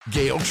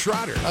Gail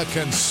Trotter, a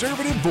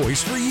conservative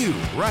voice for you,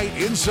 right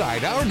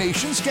inside our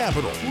nation's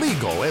capital.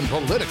 Legal and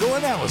political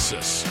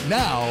analysis.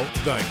 Now,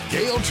 The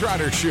Gail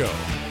Trotter Show.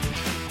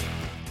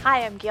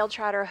 Hi, I'm Gail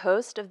Trotter,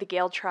 host of The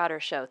Gail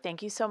Trotter Show.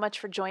 Thank you so much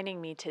for joining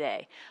me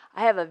today.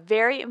 I have a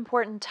very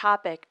important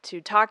topic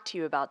to talk to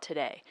you about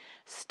today.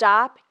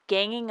 Stop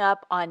ganging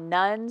up on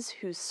nuns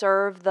who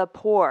serve the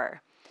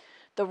poor.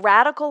 The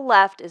radical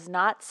left is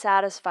not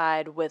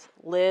satisfied with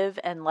live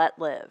and let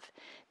live.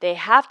 They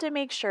have to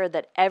make sure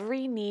that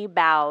every knee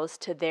bows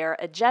to their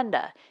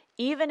agenda,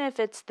 even if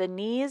it's the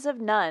knees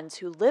of nuns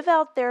who live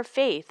out their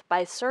faith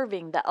by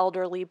serving the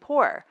elderly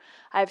poor.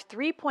 I have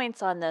 3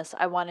 points on this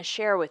I want to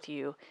share with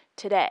you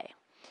today.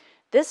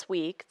 This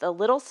week, the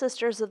Little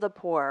Sisters of the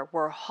Poor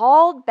were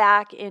hauled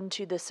back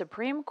into the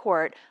Supreme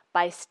Court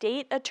by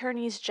state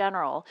attorneys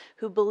general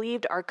who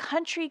believed our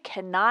country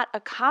cannot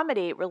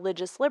accommodate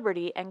religious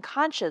liberty and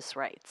conscience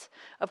rights.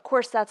 Of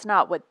course, that's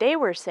not what they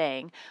were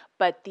saying,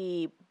 but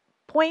the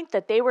point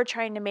that they were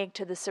trying to make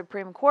to the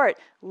Supreme Court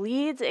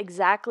leads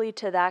exactly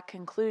to that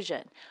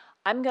conclusion.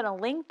 I'm going to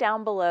link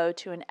down below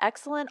to an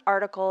excellent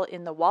article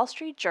in the Wall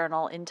Street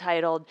Journal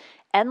entitled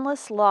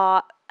Endless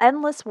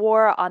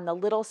War on the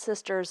Little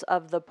Sisters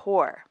of the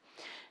Poor.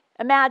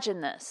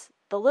 Imagine this.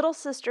 The Little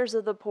Sisters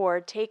of the Poor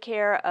take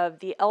care of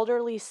the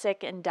elderly,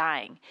 sick, and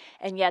dying,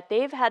 and yet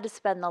they've had to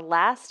spend the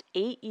last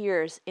 8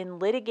 years in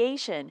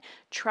litigation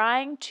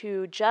trying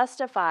to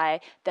justify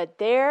that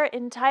they're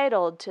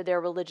entitled to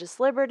their religious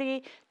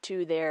liberty,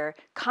 to their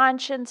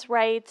conscience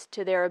rights,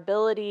 to their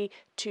ability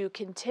to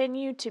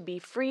continue to be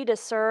free to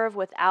serve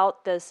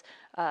without this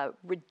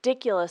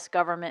ridiculous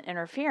government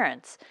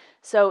interference.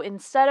 So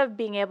instead of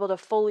being able to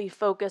fully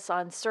focus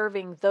on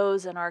serving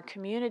those in our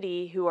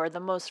community who are the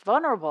most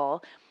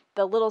vulnerable,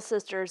 the Little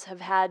Sisters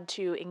have had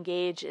to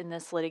engage in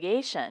this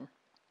litigation.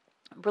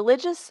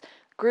 Religious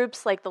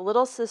groups like the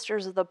Little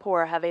Sisters of the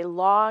Poor have a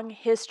long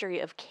history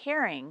of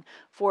caring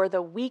for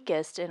the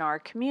weakest in our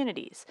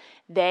communities.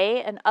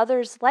 They and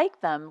others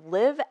like them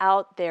live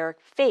out their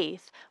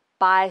faith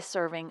by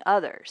serving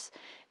others.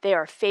 They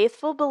are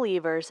faithful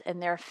believers,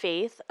 and their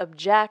faith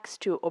objects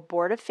to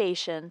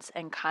abortifacients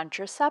and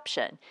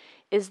contraception.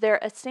 Is there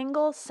a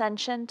single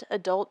sentient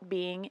adult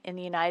being in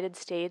the United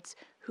States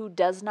who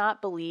does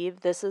not believe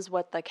this is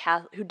what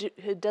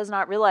who does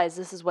not realize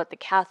this is what the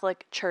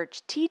Catholic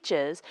Church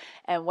teaches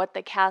and what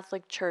the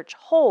Catholic Church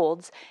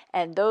holds,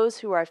 and those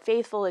who are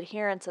faithful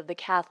adherents of the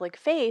Catholic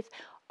faith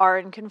are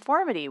in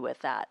conformity with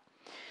that?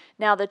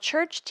 Now, the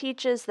Church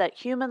teaches that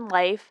human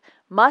life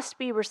must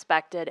be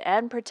respected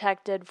and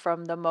protected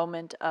from the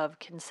moment of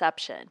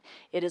conception.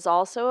 It is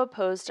also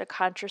opposed to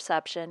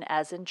contraception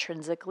as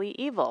intrinsically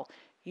evil.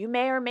 You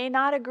may or may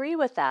not agree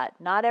with that.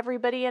 Not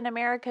everybody in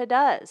America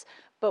does.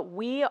 But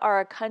we are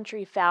a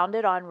country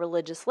founded on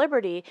religious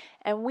liberty,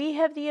 and we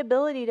have the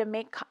ability to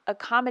make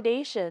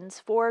accommodations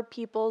for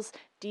people's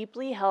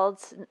deeply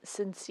held,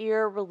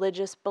 sincere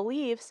religious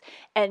beliefs,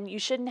 and you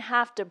shouldn't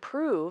have to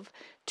prove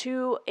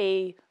to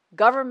a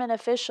government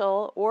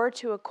official or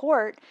to a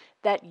court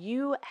that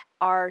you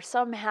are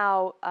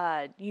somehow,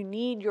 you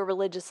need your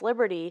religious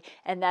liberty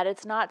and that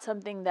it's not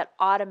something that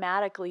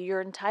automatically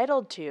you're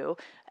entitled to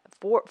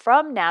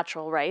from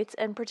natural rights,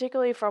 and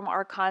particularly from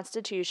our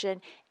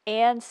Constitution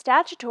and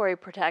statutory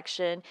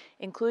protection,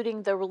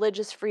 including the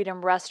Religious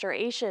Freedom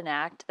Restoration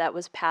Act that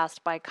was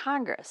passed by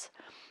Congress.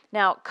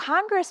 Now,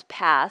 Congress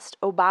passed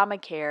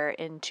Obamacare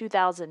in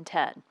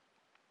 2010.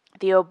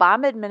 The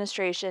Obama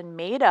administration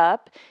made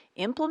up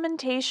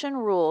implementation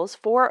rules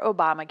for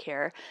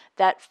Obamacare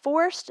that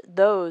forced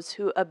those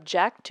who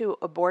object to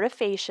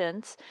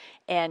abortifacients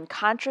and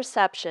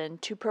contraception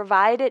to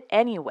provide it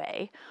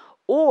anyway,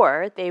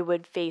 or they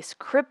would face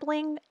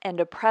crippling and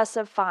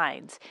oppressive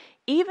fines,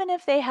 even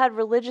if they had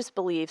religious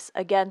beliefs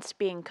against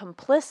being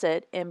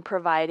complicit in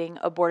providing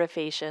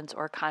abortifacients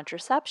or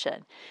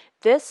contraception.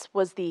 This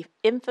was the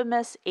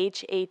infamous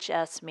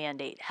HHS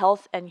mandate,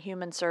 Health and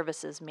Human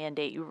Services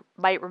mandate. You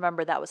might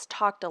remember that was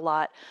talked a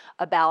lot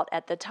about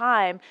at the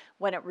time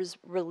when it was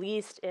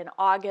released in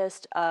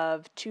August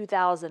of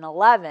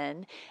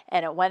 2011,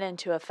 and it went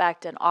into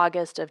effect in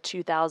August of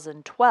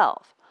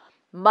 2012.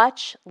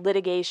 Much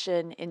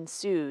litigation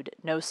ensued,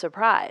 no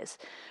surprise.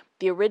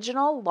 The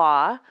original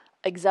law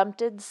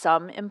exempted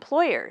some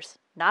employers,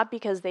 not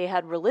because they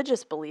had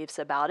religious beliefs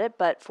about it,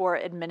 but for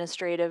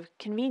administrative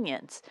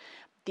convenience.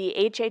 The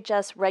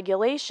HHS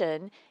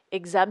regulation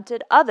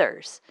exempted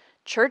others.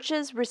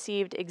 Churches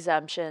received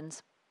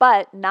exemptions,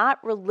 but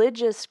not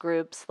religious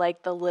groups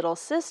like the Little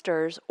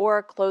Sisters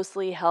or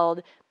closely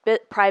held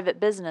private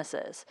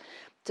businesses.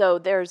 So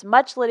there's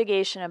much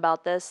litigation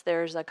about this.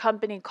 There's a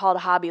company called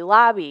Hobby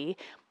Lobby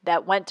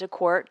that went to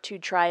court to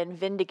try and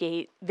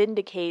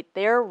vindicate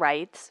their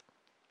rights,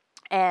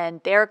 and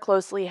their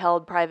closely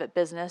held private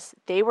business.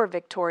 They were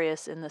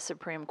victorious in the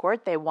Supreme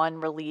Court. They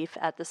won relief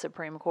at the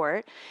Supreme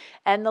Court.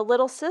 And the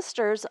Little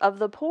Sisters of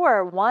the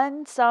Poor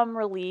won some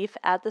relief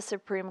at the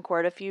Supreme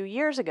Court a few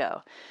years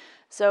ago.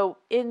 So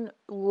in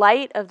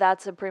light of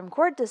that Supreme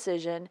Court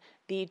decision,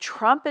 the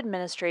Trump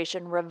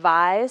administration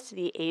revised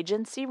the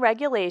agency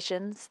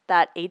regulations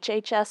that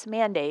HHS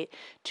mandate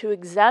to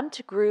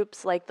exempt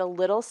groups like the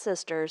Little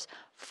Sisters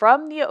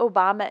from the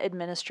Obama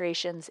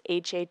administration's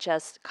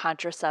HHS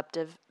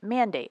contraceptive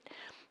mandate.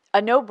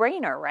 A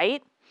no-brainer,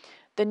 right?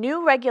 The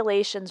new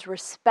regulations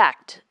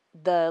respect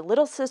the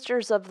Little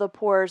Sisters of the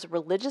Poor's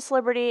religious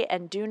liberty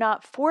and do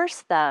not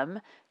force them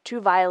to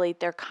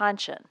violate their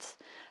conscience.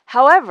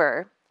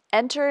 However,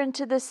 enter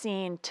into the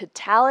scene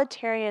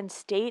totalitarian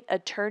state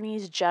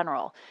attorneys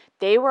general.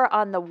 They were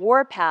on the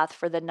warpath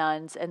for the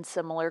nuns and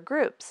similar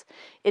groups.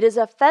 It is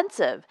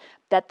offensive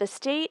that the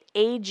state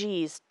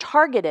AGs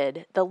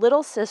targeted the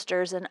Little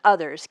Sisters and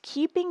others,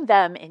 keeping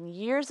them in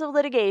years of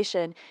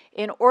litigation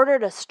in order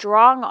to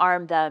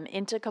strong-arm them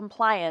into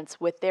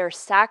compliance with their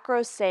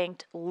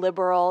sacrosanct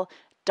liberal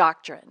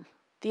doctrine.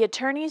 The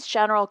attorneys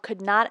general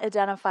could not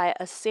identify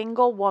a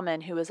single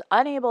woman who was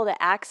unable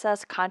to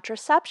access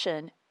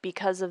contraception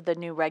because of the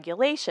new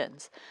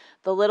regulations.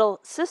 The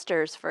Little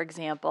Sisters, for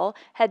example,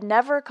 had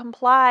never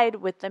complied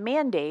with the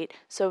mandate,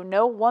 so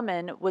no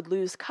woman would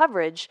lose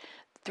coverage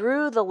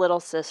through the Little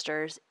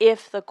Sisters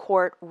if the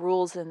court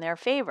rules in their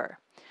favor.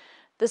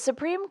 The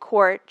Supreme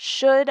Court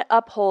should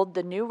uphold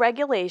the new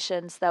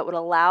regulations that would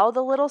allow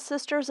the Little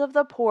Sisters of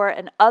the Poor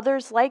and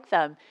others like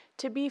them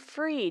to be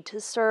free to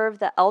serve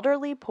the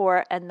elderly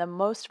poor and the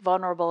most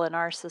vulnerable in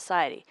our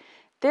society.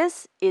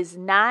 This is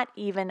not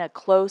even a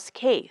close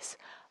case,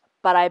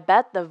 but I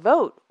bet the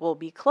vote will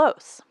be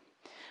close.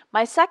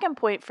 My second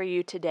point for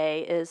you today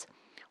is,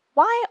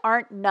 why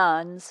aren't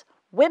nuns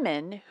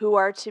women who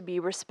are to be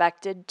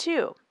respected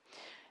too?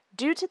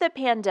 Due to the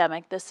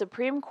pandemic, the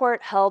Supreme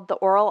Court held the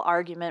oral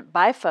argument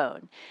by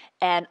phone,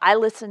 and I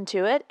listened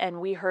to it, and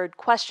we heard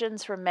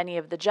questions from many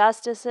of the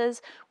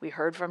justices. We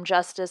heard from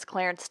Justice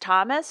Clarence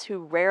Thomas,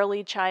 who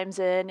rarely chimes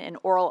in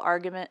oral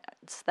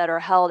arguments that are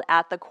held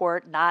at the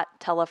court, not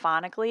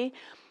telephonically.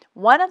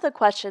 One of the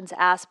questions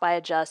asked by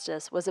a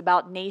justice was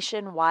about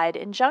nationwide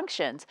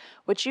injunctions,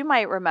 which you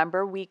might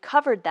remember we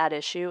covered that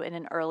issue in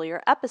an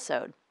earlier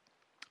episode.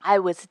 I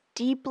was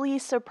deeply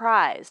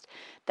surprised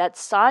that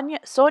Sonia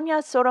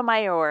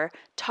Sotomayor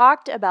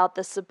talked about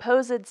the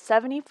supposed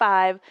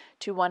 75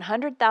 to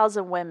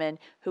 100,000 women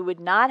who would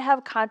not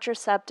have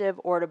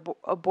contraceptive or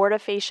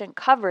abortifacient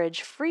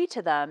coverage free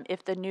to them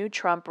if the new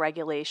Trump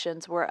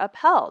regulations were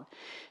upheld.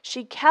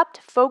 She kept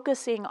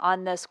focusing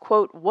on this,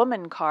 quote,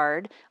 woman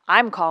card.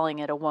 I'm calling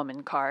it a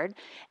woman card.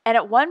 And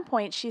at one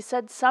point she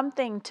said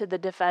something to the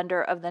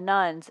defender of the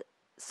nuns,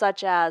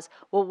 such as,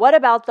 well, what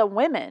about the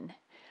women?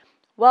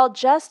 Well,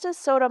 Justice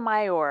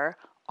Sotomayor,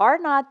 are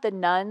not the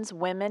nuns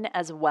women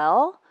as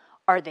well?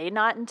 Are they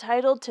not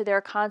entitled to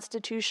their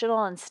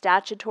constitutional and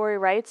statutory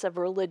rights of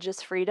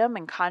religious freedom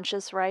and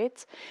conscious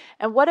rights?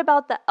 And what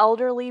about the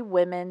elderly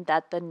women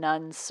that the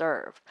nuns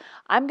serve?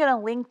 I'm going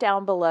to link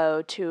down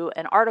below to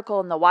an article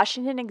in the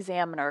Washington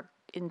Examiner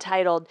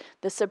entitled,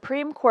 "The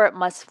Supreme Court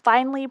Must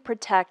Finally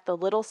Protect the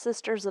Little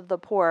Sisters of the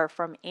Poor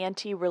from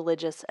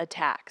Anti-Religious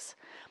Attacks."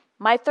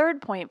 My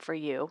third point for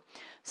you,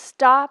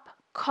 stop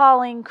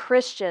calling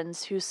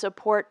Christians who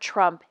support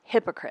Trump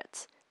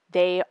hypocrites.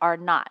 They are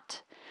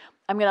not.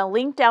 I'm going to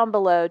link down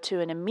below to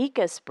an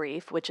amicus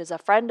brief, which is a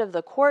friend of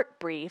the court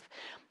brief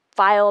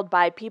filed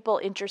by people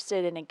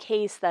interested in a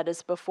case that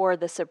is before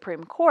the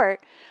Supreme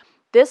Court.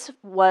 This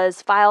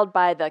was filed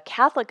by the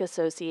Catholic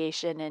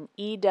Association and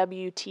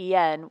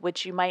EWTN,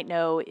 which you might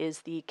know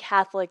is the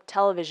Catholic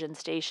television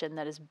station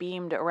that is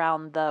beamed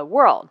around the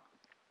world.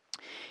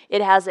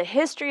 It has a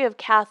history of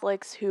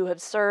Catholics who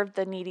have served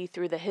the needy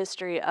through the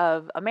history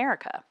of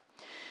America.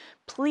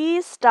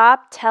 Please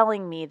stop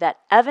telling me that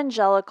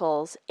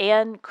evangelicals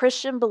and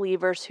Christian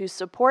believers who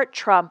support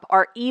Trump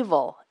are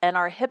evil and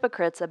are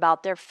hypocrites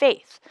about their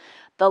faith.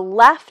 The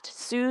left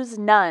sues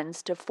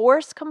nuns to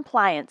force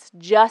compliance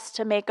just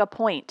to make a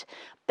point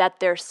that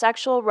their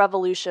sexual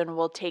revolution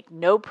will take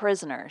no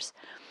prisoners.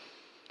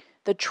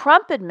 The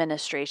Trump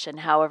administration,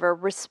 however,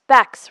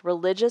 respects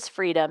religious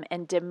freedom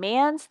and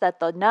demands that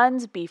the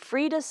nuns be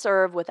free to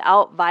serve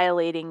without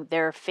violating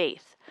their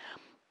faith.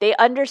 They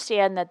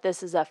understand that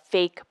this is a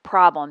fake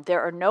problem.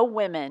 There are no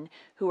women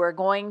who are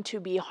going to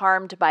be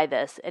harmed by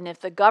this, and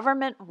if the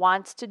government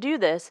wants to do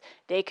this,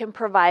 they can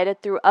provide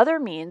it through other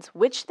means,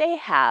 which they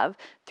have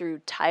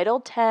through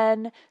Title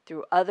X,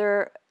 through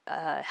other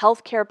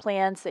health care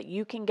plans that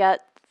you can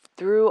get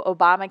through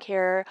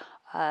Obamacare,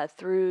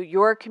 through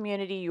your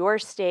community, your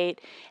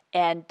state,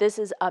 and this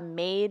is a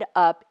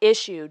made-up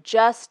issue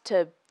just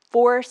to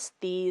force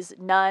these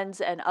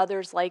nuns and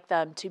others like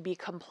them to be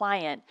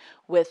compliant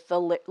with the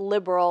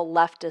liberal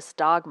leftist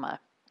dogma.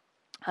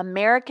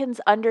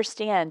 Americans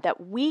understand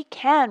that we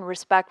can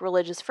respect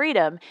religious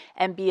freedom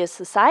and be a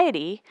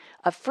society,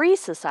 a free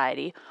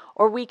society,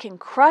 or we can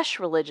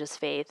crush religious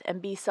faith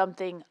and be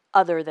something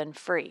other than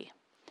free.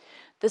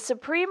 The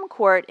Supreme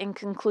Court, in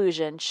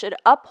conclusion, should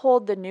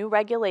uphold the new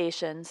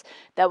regulations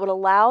that would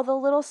allow the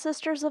Little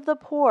Sisters of the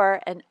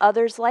Poor and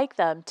others like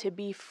them to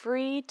be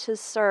free to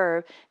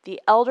serve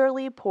the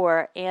elderly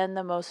poor and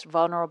the most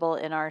vulnerable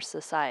in our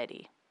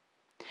society.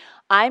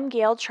 I'm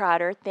Gail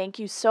Trotter. Thank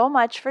you so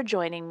much for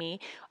joining me.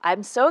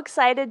 I'm so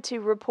excited to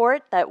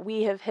report that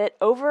we have hit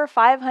over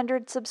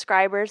 500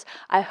 subscribers.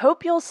 I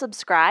hope you'll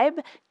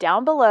subscribe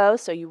down below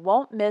so you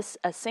won't miss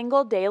a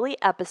single daily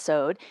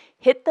episode.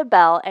 Hit the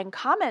bell and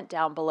comment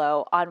down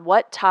below on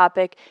what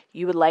topic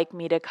you would like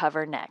me to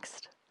cover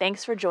next.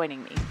 Thanks for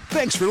joining me.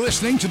 Thanks for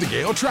listening to The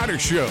Gail Trotter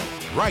Show,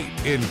 right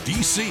in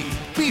D.C.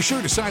 Be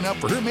sure to sign up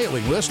for her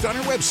mailing list on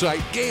her website,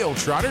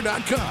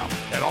 GailTrotter.com.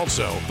 And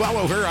also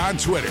follow her on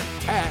Twitter,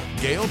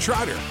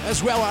 @GailTrotter,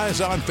 as well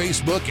as on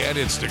Facebook and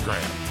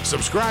Instagram.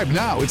 Subscribe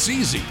now, it's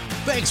easy.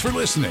 Thanks for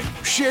listening.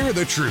 Share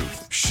the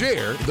truth.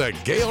 Share The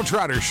Gail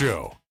Trotter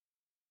Show.